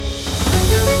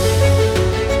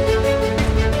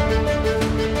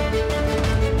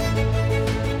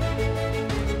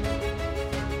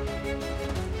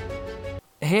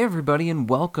everybody, and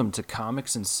welcome to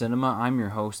Comics and Cinema. I'm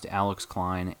your host, Alex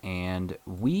Klein, and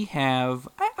we'll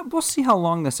see how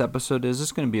long this episode is.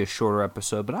 It's going to be a shorter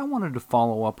episode, but I wanted to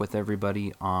follow up with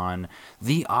everybody on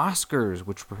the Oscars,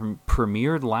 which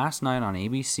premiered last night on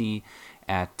ABC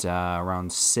at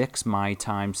around 6 my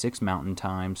time, 6 Mountain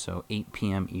Time, so 8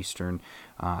 p.m. Eastern.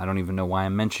 I don't even know why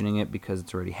I'm mentioning it because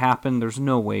it's already happened. There's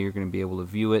no way you're going to be able to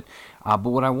view it. But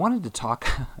what I wanted to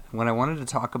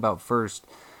talk about first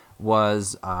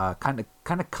was kind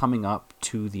of coming up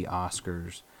to the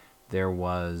Oscars. There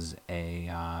was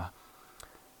a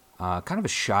kind of a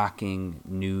shocking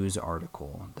news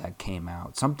article that came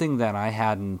out, something that I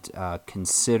hadn't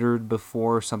considered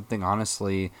before. Something,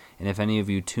 honestly, and if any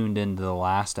of you tuned into the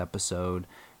last episode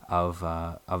of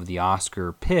the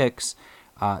Oscar picks,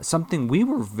 something we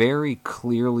were very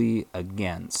clearly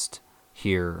against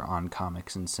here on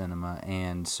Comics and Cinema,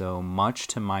 and so much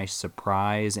to my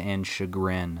surprise and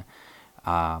chagrin,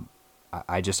 I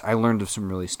learned of some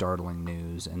really startling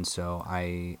news, and so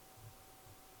I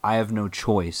have no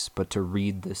choice but to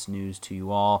read this news to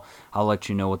you all. I'll let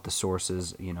you know what the source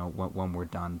is, when we're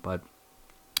done. But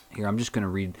here, I'm just gonna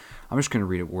read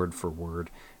it word for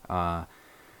word.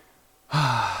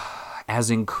 As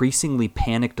increasingly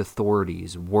panicked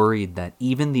authorities worried that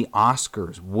even the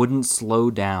Oscars wouldn't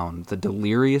slow down the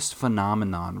delirious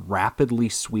phenomenon rapidly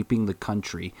sweeping the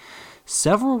country,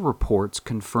 several reports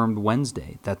confirmed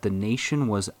Wednesday that the nation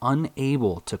was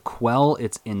unable to quell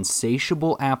its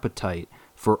insatiable appetite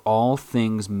for all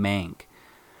things Mank.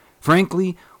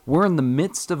 Frankly, we're in the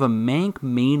midst of a Mank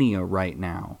mania right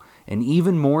now, and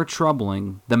even more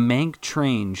troubling, the Mank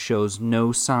train shows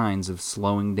no signs of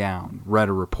slowing down, read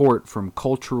a report from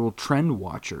cultural trend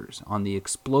watchers on the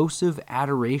explosive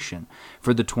adoration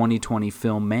for the 2020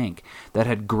 film Mank that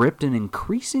had gripped an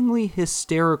increasingly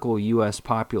hysterical U.S.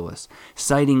 populace,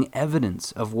 citing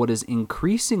evidence of what is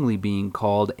increasingly being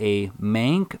called a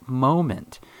Mank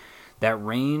moment that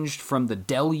ranged from the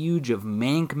deluge of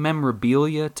Mank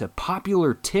memorabilia to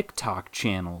popular TikTok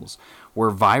channels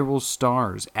where viral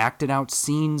stars acted out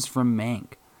scenes from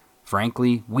Mank.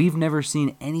 Frankly, we've never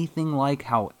seen anything like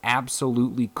how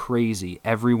absolutely crazy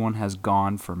everyone has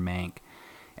gone for Mank.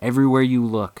 Everywhere you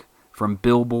look, from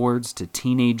billboards to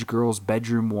teenage girls'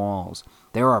 bedroom walls,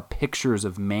 there are pictures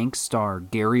of Mank star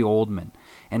Gary Oldman,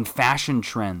 and fashion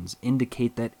trends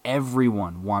indicate that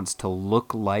everyone wants to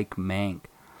look like Mank.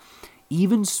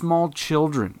 Even small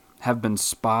children have been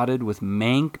spotted with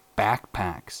Mank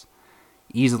backpacks.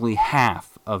 Easily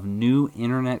half of new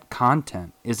internet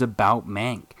content is about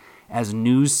Mank, as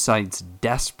news sites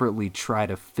desperately try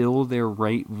to fill their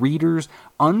readers'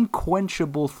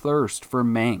 unquenchable thirst for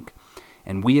Mank,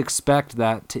 and we expect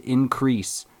that to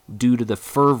increase due to the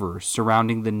fervor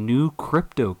surrounding the new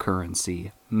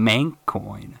cryptocurrency,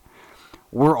 Mankcoin.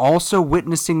 We're also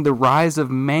witnessing the rise of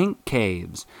Mank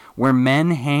caves, where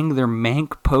men hang their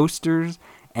Mank posters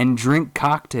and drink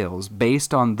cocktails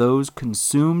based on those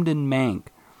consumed in Mank.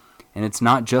 And it's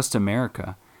not just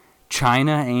America.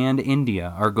 China and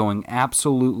India are going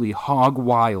absolutely hog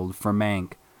wild for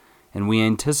Mank, and we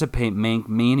anticipate Mank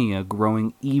mania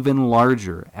growing even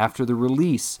larger after the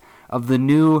release of the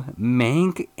new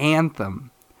Mank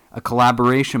Anthem, a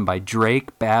collaboration by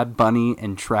Drake, Bad Bunny,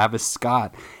 and Travis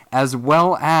Scott, as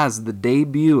well as the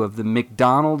debut of the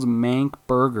McDonald's Mank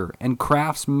Burger and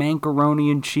Kraft's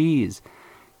Mankaroni and Cheese.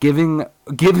 Given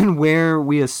where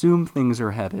we assume things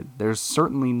are headed, there's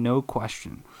certainly no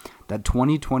question that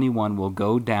 2021 will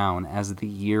go down as the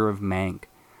year of Mank.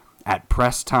 At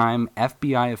press time,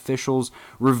 FBI officials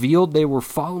revealed they were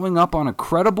following up on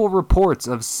credible reports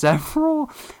of several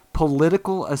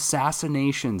political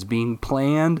assassinations being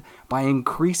planned by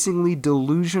increasingly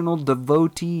delusional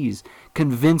devotees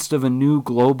convinced of a new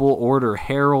global order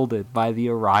heralded by the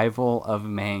arrival of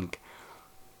Mank.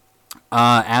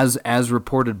 As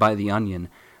reported by The Onion,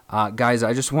 guys,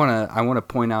 I want to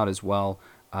point out as well.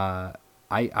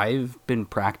 I've been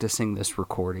practicing this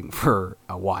recording for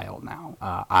a while now.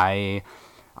 I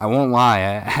won't lie.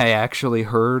 I actually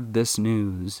heard this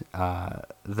news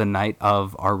the night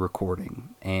of our recording,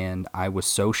 and I was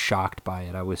so shocked by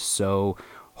it. I was so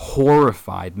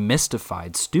horrified,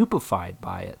 mystified, stupefied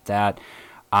by it that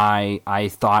I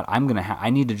thought I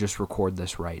need to just record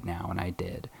this right now, and I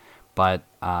did. But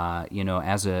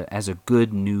as a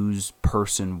good news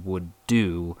person would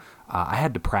do, I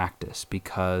had to practice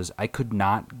because I could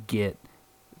not get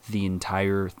the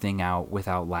entire thing out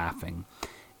without laughing.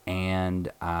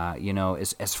 And,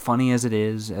 as funny as it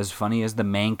is, as funny as the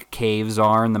Mank caves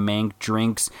are and the Mank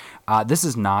drinks, this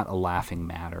is not a laughing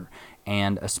matter.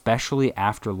 And especially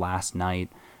after last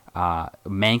night,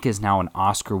 Mank is now an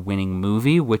Oscar-winning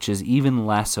movie, which is even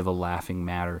less of a laughing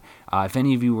matter. If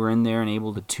any of you were in there and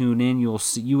able to tune in,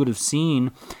 you would have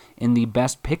seen in the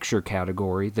Best Picture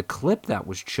category, the clip that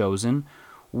was chosen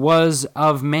was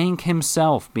of Mank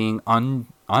himself being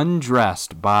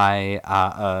undressed by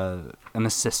an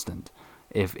assistant,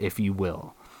 if you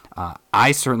will.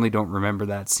 I certainly don't remember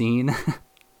that scene.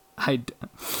 I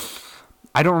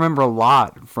don't remember a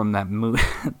lot from that movie.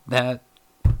 that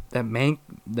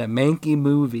Manky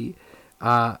movie.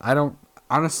 I don't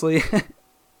honestly.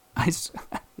 I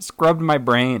scrubbed my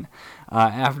brain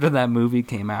after that movie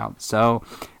came out. So,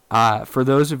 for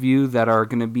those of you that are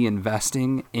going to be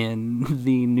investing in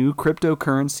the new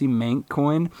cryptocurrency Mank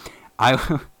coin,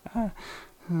 I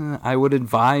would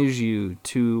advise you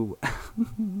to.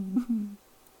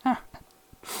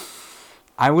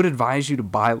 I would advise you to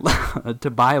buy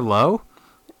low,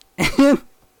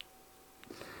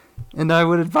 and I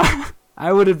would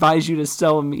advise you to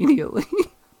sell immediately.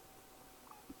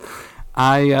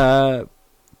 To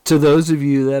those of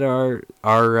you that are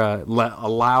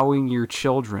allowing your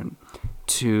children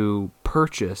to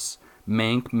purchase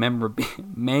Mank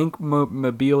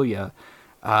memorabilia,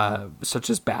 such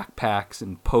as backpacks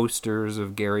and posters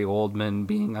of Gary Oldman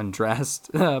being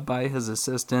undressed by his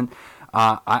assistant,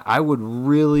 I would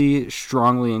really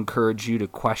strongly encourage you to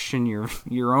question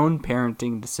your own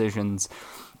parenting decisions,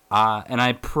 and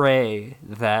I pray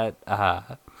that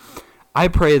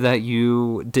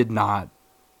you did not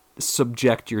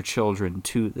subject your children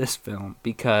to this film,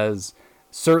 because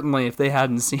certainly if they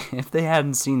hadn't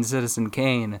seen Citizen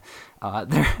Kane,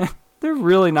 they're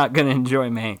really not going to enjoy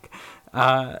Mank.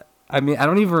 I mean, I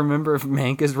don't even remember if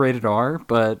Mank is rated R,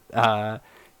 but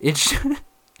it should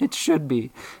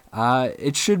be.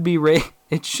 Is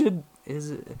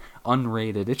it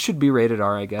unrated? It should be rated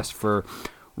R, I guess. For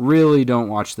really, don't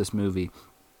watch this movie.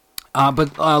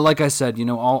 But like I said,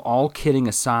 all kidding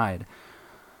aside,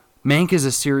 Mank is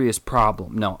a serious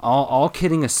problem. No, all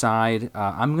kidding aside,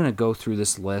 I'm going to go through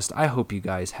this list. I hope you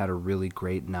guys had a really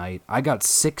great night. I got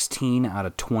 16 out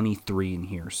of 23 in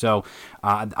here. So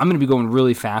I'm going to be going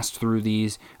really fast through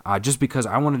these just because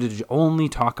I wanted to only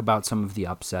talk about some of the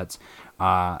upsets.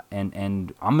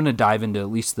 And I'm going to dive into at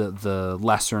least the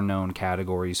lesser-known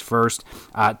categories first.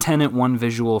 Tenet won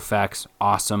visual effects.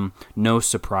 Awesome. No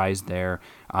surprise there.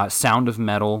 Sound of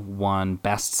Metal won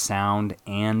Best Sound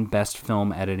and Best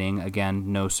Film Editing.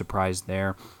 Again, no surprise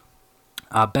there.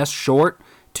 Best Short,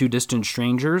 Two Distant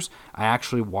Strangers. I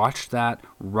actually watched that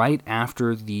right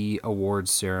after the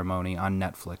awards ceremony on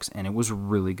Netflix, and it was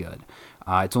really good.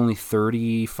 It's only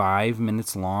 35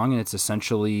 minutes long, and it's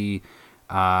essentially...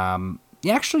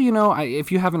 Actually,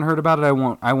 if you haven't heard about it,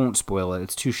 I won't spoil it.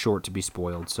 It's too short to be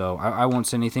spoiled, so I won't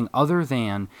say anything other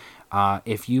than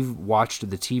if you've watched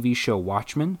the TV show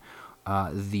Watchmen.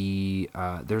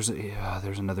 There's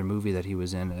another movie that he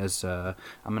was in. I'm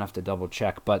gonna have to double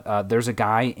check, but there's a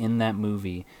guy in that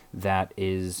movie that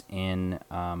is in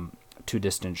Two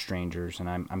Distant Strangers, and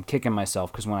I'm kicking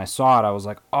myself because when I saw it, I was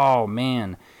like, oh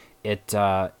man.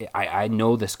 I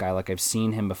know this guy, like I've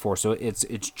seen him before. So it's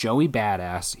Joey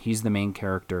Badass. He's the main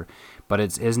character, but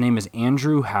his name is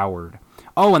Andrew Howard.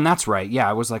 Oh, and that's right. Yeah,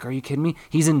 I was like, are you kidding me?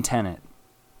 He's in Tenet.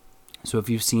 So if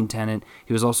you've seen Tenet,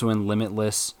 he was also in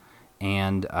Limitless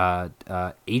and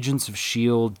Agents of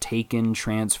S.H.I.E.L.D., Taken,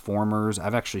 Transformers.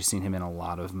 I've actually seen him in a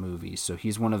lot of movies. So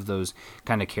he's one of those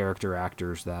kind of character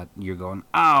actors that you're going,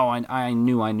 oh, I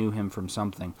knew him from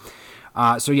something.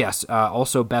 So yes,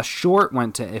 also Best Short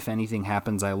went to If Anything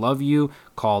Happens, I Love You,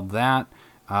 called that.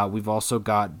 We've also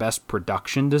got Best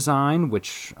Production Design,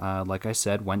 which, like I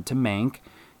said, went to Mank.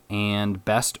 And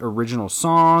Best Original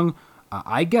Song,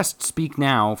 I guessed Speak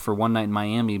Now for One Night in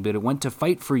Miami, but it went to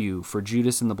Fight for You for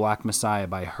Judas and the Black Messiah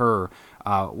by Her.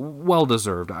 Well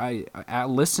deserved.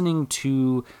 Listening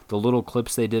to the little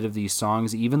clips they did of these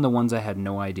songs, even the ones I had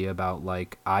no idea about,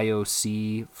 like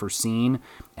IOC for Scene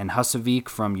and Husavik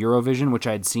from Eurovision, which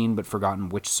I had seen but forgotten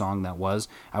which song that was,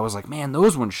 I was like, man,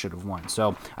 those ones should have won.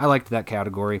 So I liked that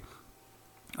category.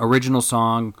 Original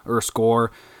song or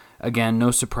score, again,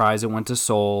 no surprise, it went to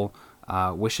Soul.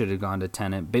 Wish it had gone to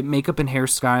Tenet. Makeup and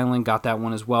hairstyling got that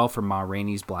one as well for Ma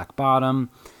Rainey's Black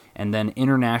Bottom. And then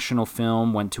international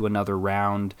film went to another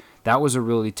round. That was a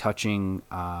really touching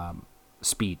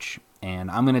speech. And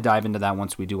I'm going to dive into that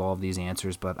once we do all of these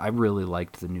answers. But I really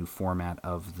liked the new format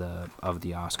of the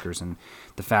Oscars. And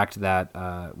the fact that,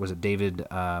 was it David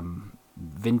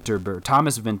Vinterberg,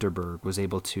 Thomas Vinterberg was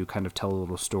able to kind of tell a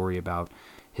little story about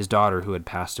his daughter who had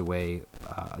passed away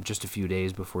just a few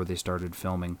days before they started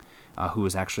filming, who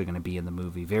was actually going to be in the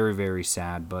movie. Very, very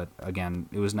sad, but again,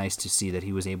 it was nice to see that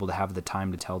he was able to have the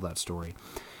time to tell that story.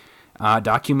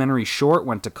 Documentary short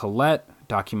went to Colette.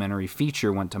 Documentary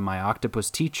feature went to My Octopus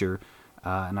Teacher.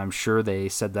 And I'm sure they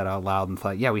said that out loud and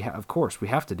thought, yeah, of course, we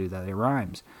have to do that. It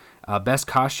rhymes. Best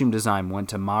costume design went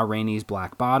to Ma Rainey's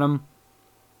Black Bottom.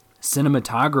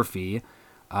 Cinematography,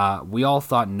 we all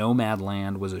thought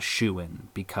Nomadland was a shoo-in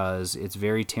because it's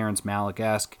very Terrence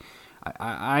Malick-esque.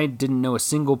 I didn't know a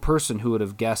single person who would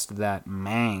have guessed that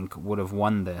Mank would have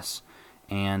won this,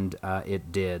 and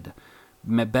it did.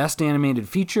 Best animated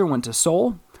feature went to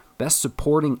Soul. Best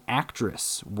supporting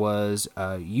actress was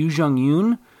Yoo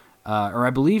Jung-yoon, or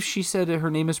I believe she said her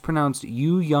name is pronounced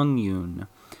Yoo Young-yoon.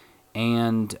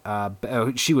 And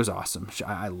she was awesome.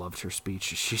 I loved her speech.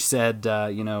 She said,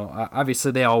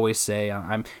 obviously they always say,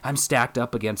 I'm stacked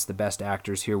up against the best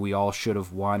actors here. We all should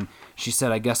have won. She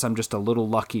said, I guess I'm just a little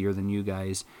luckier than you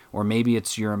guys. Or maybe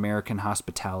it's your American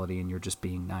hospitality and you're just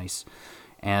being nice.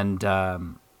 And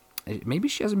maybe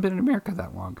she hasn't been in America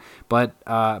that long. But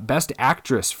best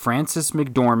actress, Frances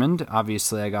McDormand.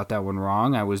 Obviously, I got that one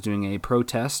wrong. I was doing a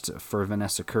protest for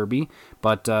Vanessa Kirby,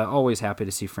 but always happy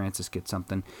to see Frances get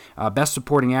something. Best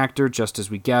supporting actor, just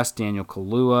as we guessed, Daniel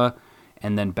Kaluuya.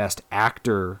 And then best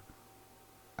actor,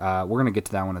 we're going to get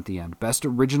to that one at the end. Best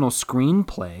original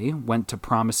screenplay went to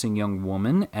Promising Young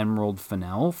Woman, Emerald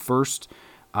Fennell. First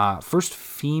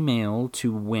female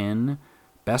to win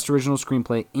Best Original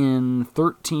Screenplay in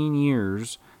 13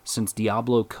 years since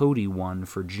Diablo Cody won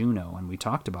for Juno, and we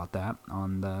talked about that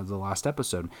on the last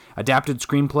episode. Adapted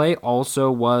Screenplay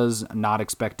also was not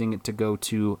expecting it to go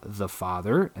to The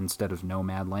Father instead of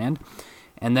Nomadland.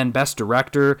 And then Best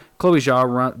Director, Chloe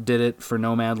Zhao did it for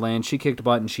Nomadland. She kicked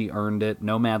butt and she earned it.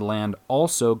 Nomadland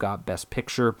also got Best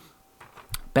Picture.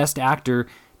 Best Actor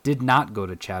did not go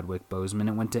to Chadwick Boseman.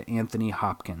 It went to Anthony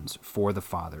Hopkins for The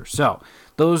Father. So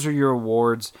those are your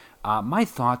awards. My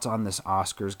thoughts on this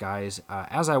Oscars, guys.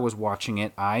 As I was watching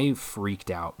it, I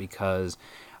freaked out because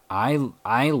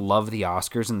I love the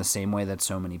Oscars in the same way that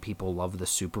so many people love the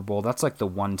Super Bowl. That's like the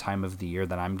one time of the year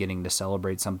that I'm getting to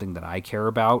celebrate something that I care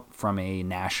about from a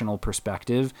national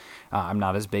perspective. I'm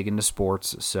not as big into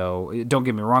sports, so don't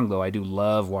get me wrong, though. I do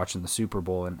love watching the Super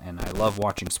Bowl, and I love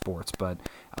watching sports. But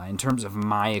in terms of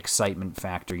my excitement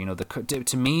factor,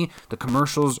 to me, the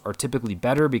commercials are typically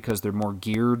better because they're more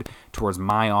geared towards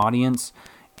my audience.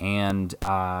 And,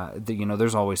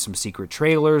 there's always some secret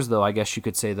trailers, though I guess you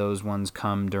could say those ones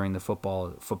come during the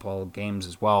football games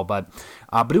as well. But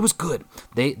it was good.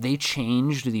 They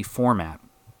changed the format,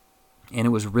 and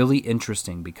it was really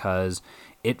interesting because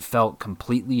it felt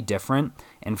completely different.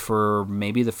 And for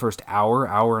maybe the first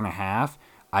hour and a half,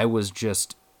 I was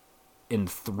just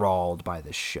enthralled by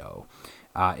this show.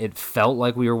 It felt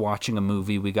like we were watching a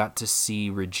movie. We got to see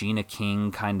Regina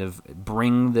King kind of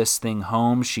bring this thing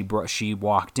home. She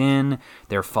walked in.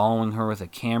 They're following her with a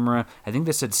camera. I think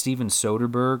they said Steven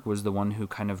Soderbergh was the one who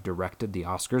kind of directed the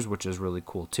Oscars, which is really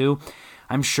cool too.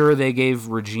 I'm sure they gave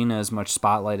Regina as much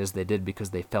spotlight as they did because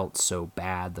they felt so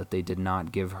bad that they did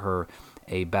not give her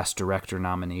a Best Director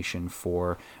nomination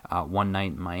for One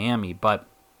Night in Miami. But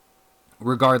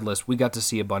regardless, we got to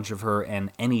see a bunch of her,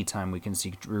 and anytime we can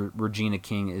see Regina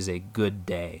King is a good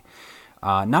day.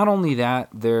 Not only that,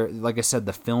 like I said,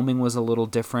 the filming was a little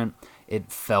different.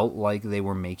 It felt like they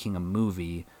were making a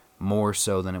movie more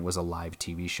so than it was a live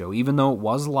TV show, even though it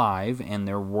was live, and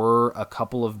there were a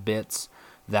couple of bits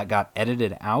that got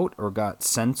edited out or got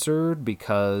censored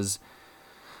because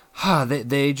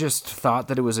they just thought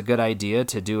that it was a good idea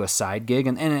to do a side gig,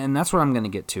 and that's what I'm going to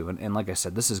get to. And like I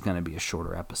said, this is going to be a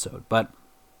shorter episode, but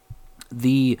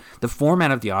the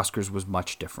format of the Oscars was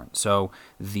much different. So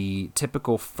the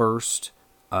typical first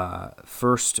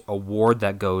award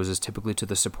that goes is typically to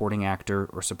the supporting actor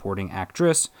or supporting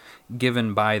actress,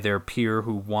 given by their peer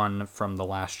who won from the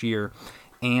last year.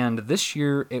 And this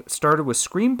year it started with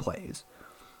screenplays,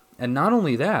 and not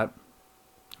only that,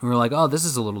 we were like, oh, this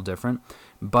is a little different.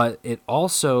 But it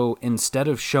also, instead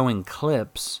of showing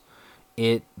clips,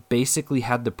 it basically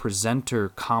had the presenter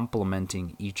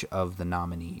complimenting each of the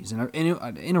nominees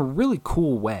in a really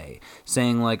cool way,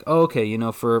 saying like, oh, okay,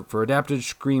 for adapted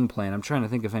screenplay, and I'm trying to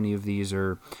think if any of these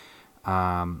are,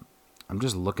 I'm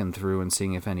just looking through and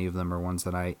seeing if any of them are ones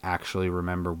that I actually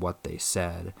remember what they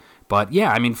said. But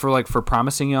yeah, I mean, for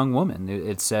Promising Young Woman,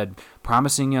 it said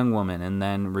Promising Young Woman, and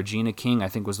then Regina King, I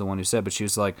think, was the one who said, but she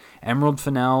was like, Emerald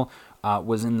Fennell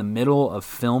was in the middle of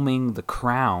filming The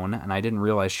Crown, and I didn't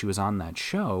realize she was on that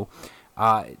show,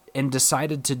 and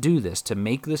decided to do this, to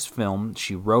make this film.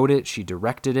 She wrote it, she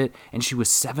directed it, and she was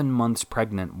 7 months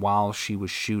pregnant while she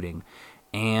was shooting.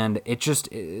 And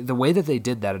the way that they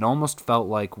did that, it almost felt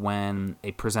like when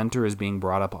a presenter is being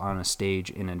brought up on a stage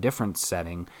in a different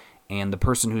setting, and the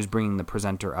person who's bringing the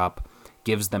presenter up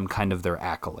gives them kind of their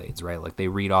accolades, right? Like they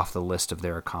read off the list of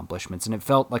their accomplishments, and it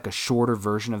felt like a shorter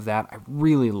version of that. I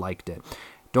really liked it.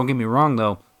 Don't get me wrong,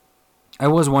 though. I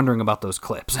was wondering about those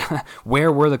clips.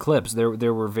 Where were the clips?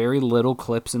 There were very little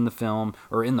clips in the film,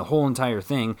 or in the whole entire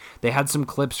thing. They had some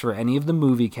clips for any of the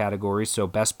movie categories, so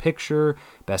Best Picture,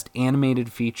 Best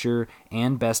Animated Feature,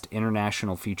 and Best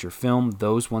International Feature Film.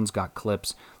 Those ones got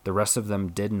clips. The rest of them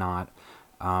did not.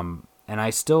 And I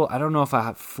don't know if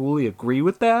I fully agree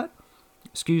with that.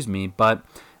 Excuse me, but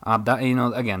that,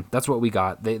 again, that's what we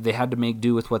got. They had to make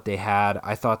do with what they had.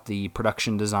 I thought the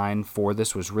production design for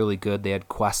this was really good. They had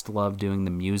Questlove doing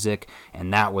the music,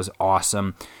 and that was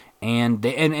awesome. And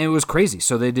it was crazy.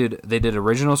 So they did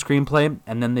original screenplay,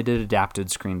 and then they did adapted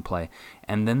screenplay,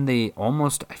 and then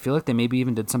I feel like they maybe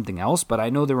even did something else. But I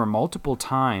know there were multiple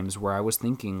times where I was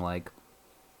thinking like,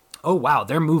 oh wow,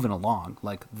 they're moving along.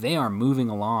 Like they are moving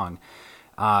along.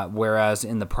 Whereas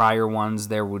in the prior ones,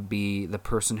 there would be the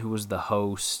person who was the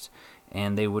host,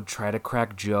 and they would try to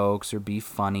crack jokes or be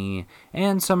funny,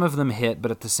 and some of them hit, but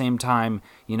at the same time,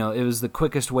 it was the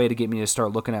quickest way to get me to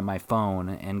start looking at my phone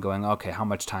and going, okay, how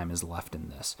much time is left in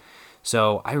this?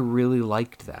 So I really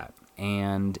liked that,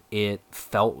 and it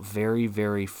felt very,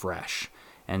 very fresh.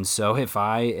 And so if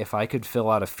I could fill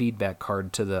out a feedback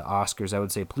card to the Oscars, I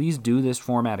would say, please do this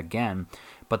format again.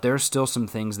 But there's still some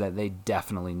things that they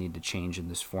definitely need to change in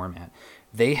this format.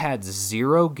 They had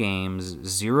 0 games,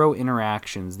 0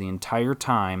 interactions the entire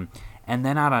time, and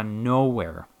then out of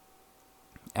nowhere,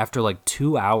 after like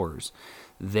 2 hours,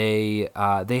 they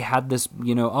had this,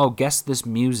 guess this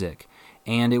music.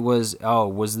 And it was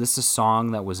this a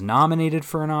song that was nominated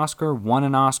for an Oscar, won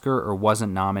an Oscar, or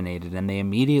wasn't nominated? And they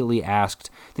immediately asked,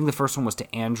 I think the first one was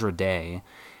to Andra Day,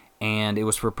 and it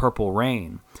was for Purple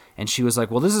Rain. And she was like,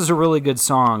 well, this is a really good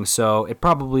song, so it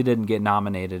probably didn't get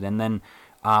nominated. And then,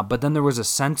 but then there was a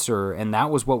censor, and that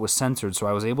was what was censored, so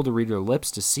I was able to read her lips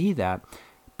to see that.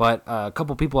 But a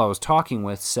couple people I was talking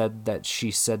with said that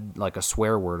she said like a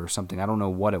swear word or something. I don't know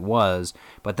what it was.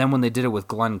 But then when they did it with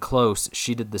Glenn Close,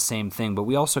 she did the same thing. But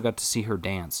we also got to see her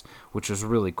dance, which was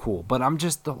really cool. But I'm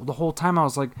just, the whole time I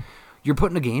was like, you're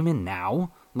putting a game in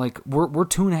now? Like, we're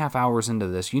 2.5 hours into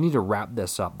this. You need to wrap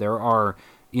this up. There are,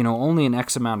 only an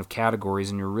X amount of categories,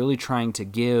 and you're really trying to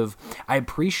give... I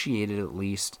appreciated at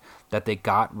least that they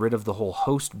got rid of the whole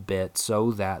host bit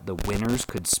so that the winners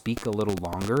could speak a little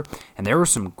longer. And there were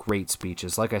some great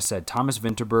speeches. Like I said, Thomas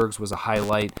Vinterberg's was a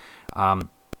highlight.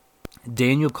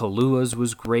 Daniel Kaluuya's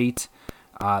was great.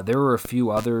 There were a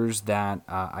few others that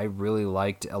I really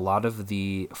liked. A lot of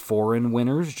the foreign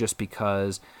winners, just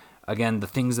because, again, the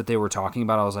things that they were talking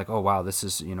about, I was like, oh, wow, this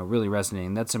is really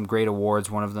resonating. That's some great awards.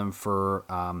 One of them for,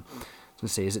 I was going to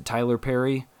say, is it Tyler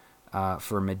Perry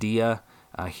for Medea?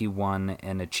 He won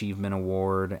an achievement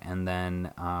award, and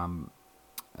then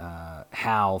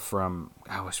Hal from,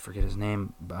 I always forget his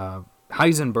name,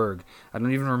 Heisenberg. I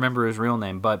don't even remember his real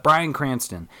name, but Bryan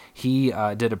Cranston. He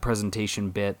did a presentation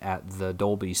bit at the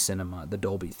Dolby Cinema, the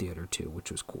Dolby Theater too,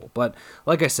 which was cool. But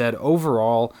like I said,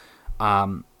 overall,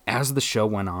 as the show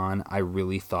went on, I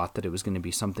really thought that it was going to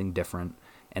be something different,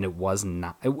 and it was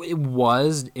not. It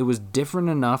was different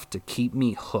enough to keep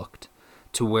me hooked,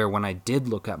 to where when I did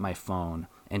look at my phone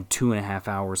and 2.5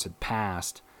 hours had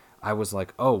passed, I was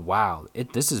like, oh, wow,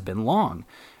 this has been long.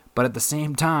 But at the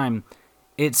same time,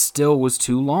 it still was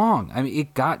too long. I mean,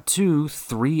 it got to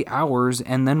 3 hours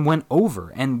and then went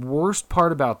over. And worst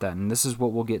part about that, and this is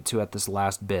what we'll get to at this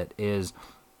last bit, is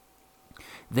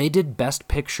they did Best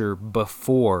Picture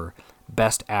before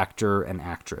Best Actor and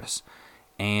Actress.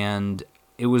 And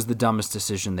it was the dumbest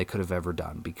decision they could have ever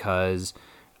done, because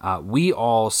we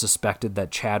all suspected that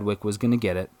Chadwick was going to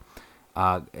get it.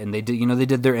 And they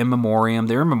did their in memoriam.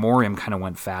 Their in memoriam kind of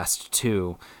went fast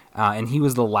too. And he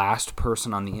was the last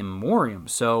person on the in memoriam.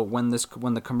 So when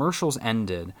the commercials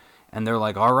ended and they're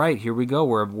like, all right, here we go.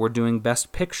 We're doing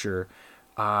Best Picture.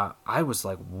 I was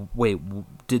like, wait,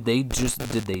 did they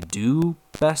do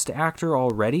Best Actor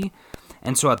already?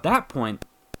 And so at that point,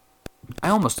 I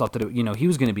almost thought that he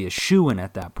was going to be a shoo-in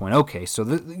at that point. Okay, so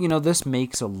this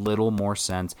makes a little more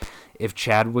sense. If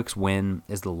Chadwick's win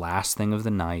is the last thing of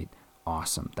the night,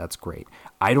 awesome, that's great.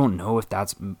 I don't know if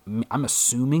I'm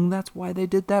assuming that's why they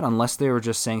did that, unless they were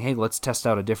just saying, hey, let's test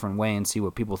out a different way and see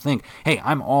what people think. Hey,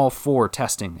 I'm all for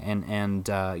testing and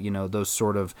those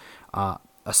sort of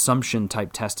assumption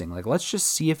type testing. Like, let's just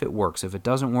see if it works. If it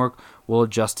doesn't work, we'll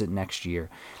adjust it next year.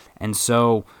 And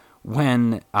so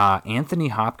when Anthony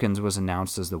Hopkins was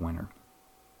announced as the winner,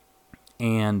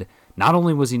 and not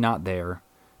only was he not there,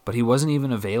 but he wasn't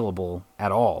even available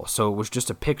at all. So it was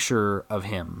just a picture of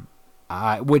him,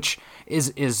 which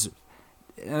is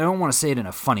I don't want to say it in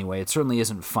a funny way. It certainly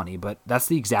isn't funny, but that's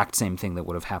the exact same thing that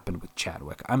would have happened with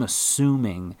Chadwick. I'm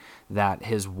assuming that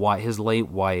his late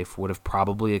wife would have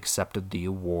probably accepted the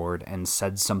award and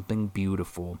said something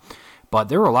beautiful. But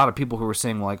there were a lot of people who were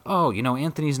saying, like, oh,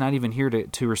 Anthony's not even here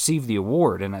to receive the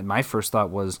award. And my first thought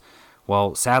was,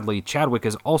 well, sadly, Chadwick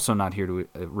is also not here to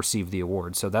receive the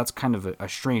award, so that's kind of a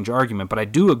strange argument. But I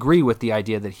do agree with the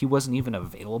idea that he wasn't even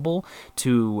available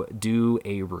to do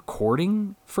a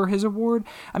recording for his award.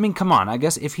 I mean, come on, I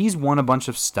guess if he's won a bunch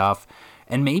of stuff,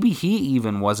 and maybe he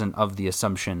even wasn't of the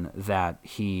assumption that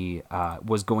he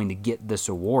was going to get this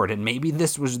award, and maybe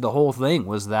this was the whole thing,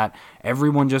 was that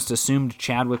everyone just assumed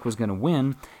Chadwick was going to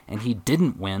win, and he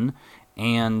didn't win.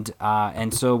 And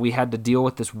so we had to deal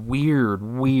with this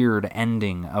weird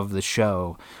ending of the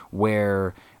show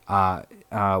where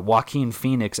Joaquin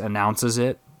Phoenix announces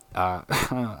it.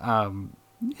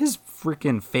 His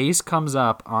freaking face comes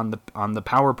up on the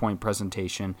PowerPoint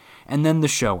presentation, and then the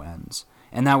show ends,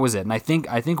 and that was it. And I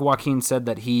think Joaquin said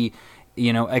that he,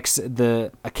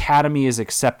 the Academy is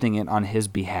accepting it on his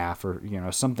behalf, or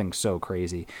something so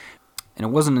crazy. And it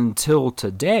wasn't until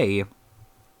today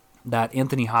that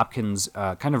Anthony Hopkins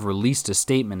kind of released a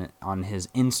statement on his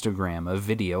Instagram, a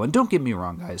video. And don't get me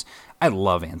wrong, guys, I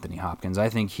love Anthony Hopkins. I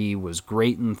think he was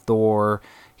great in Thor.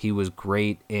 He was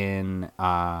great in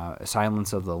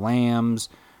Silence of the Lambs.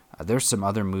 There's some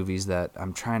other movies that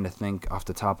I'm trying to think off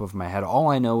the top of my head.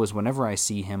 All I know is whenever I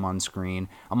see him on screen,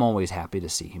 I'm always happy to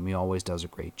see him. He always does a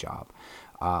great job.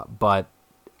 But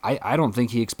I don't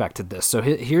think he expected this. So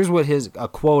here's what a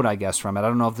quote, I guess, from it. I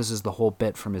don't know if this is the whole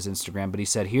bit from his Instagram, but he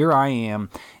said, "Here I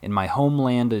am in my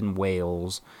homeland in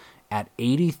Wales. At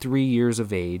 83 years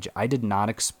of age, I did not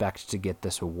expect to get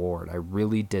this award. I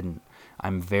really didn't.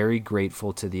 I'm very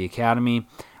grateful to the Academy.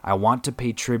 I want to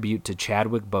pay tribute to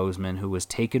Chadwick Boseman, who was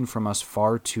taken from us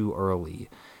far too early.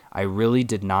 I really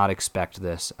did not expect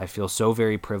this. I feel so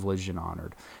very privileged and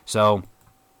honored." So,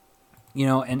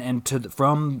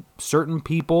 from certain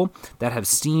people that have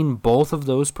seen both of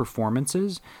those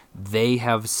performances, they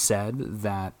have said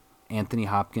that Anthony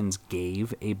Hopkins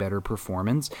gave a better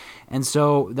performance. And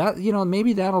so that,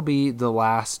 maybe that'll be the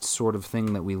last sort of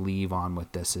thing that we leave on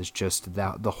with this, is just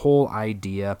that the whole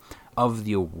idea of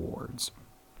the awards.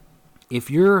 If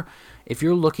you're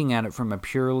looking at it from a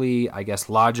purely, I guess,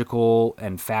 logical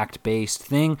and fact-based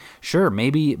thing, sure,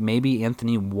 maybe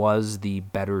Anthony was the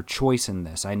better choice in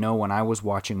this. I know when I was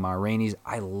watching Ma Rainey's,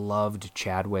 I loved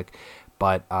Chadwick,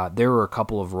 but there were a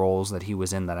couple of roles that he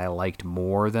was in that I liked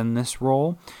more than this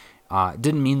role.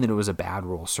 Didn't mean that it was a bad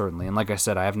role, certainly. And like I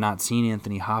said, I have not seen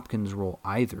Anthony Hopkins' role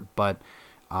either, but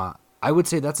I would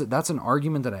say that's an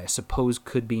argument that I suppose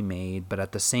could be made, but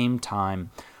at the same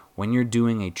time, when you're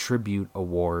doing a tribute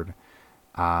award,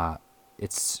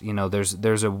 it's,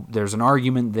 there's an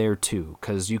argument there too,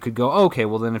 because you could go, okay,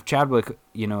 well then if Chadwick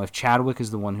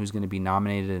is the one who's going to be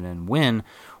nominated and win,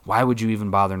 why would you even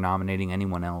bother nominating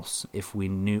anyone else if we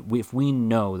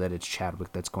know that it's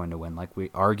Chadwick that's going to win? Like,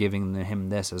 we are giving him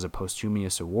this as a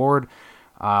posthumous award.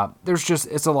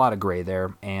 It's a lot of gray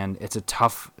there, and it's a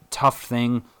tough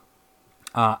thing.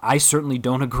 I certainly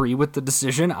don't agree with the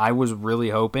decision. I was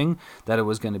really hoping that it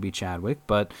was going to be Chadwick,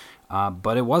 but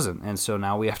it wasn't. And so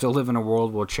now we have to live in a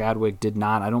world where Chadwick did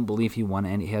not. I don't believe he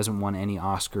hasn't won any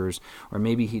Oscars, or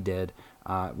maybe he did.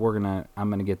 I'm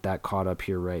gonna get that caught up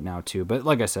here right now too. But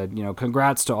like I said,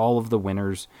 congrats to all of the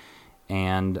winners.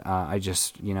 And I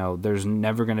just, there's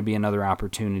never going to be another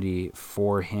opportunity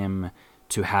for him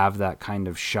to have that kind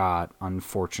of shot,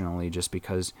 unfortunately, just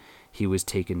because he was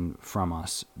taken from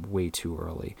us way too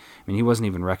early. I mean, he wasn't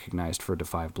even recognized for Da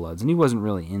 5 Bloods, and he wasn't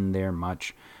really in there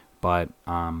much. But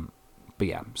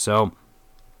yeah, so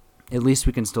at least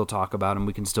we can still talk about him.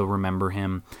 We can still remember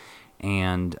him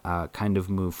and kind of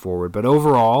move forward. But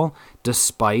overall,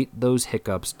 despite those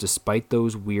hiccups, despite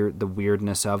the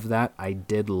weirdness of that, I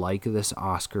did like this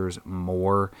Oscars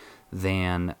more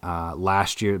than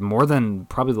last year, more than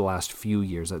probably the last few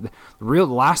years. The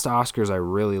last Oscars I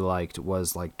really liked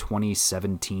was like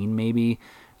 2017, maybe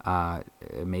it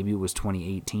was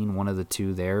 2018, one of the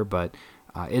two there. But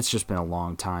it's just been a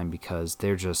long time, because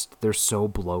they're so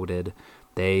bloated.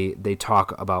 They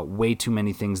talk about way too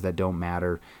many things that don't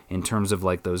matter in terms of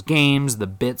like those games, the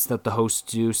bits that the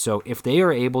hosts do. So if they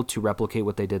are able to replicate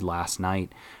what they did last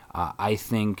night, I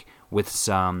think with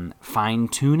some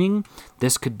fine-tuning,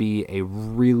 this could be a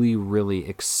really, really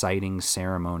exciting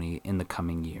ceremony in the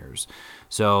coming years.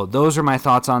 So those are my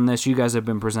thoughts on this. You guys have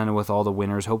been presented with all the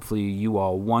winners. Hopefully you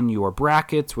all won your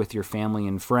brackets with your family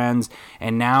and friends.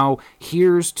 And now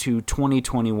here's to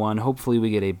 2021. Hopefully we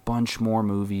get a bunch more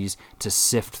movies to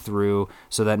sift through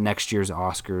so that next year's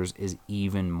Oscars is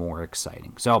even more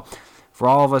exciting. So for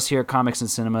all of us here at Comics and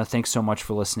Cinema, thanks so much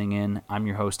for listening in. I'm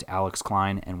your host, Alex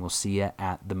Klein, and we'll see you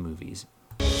at the movies.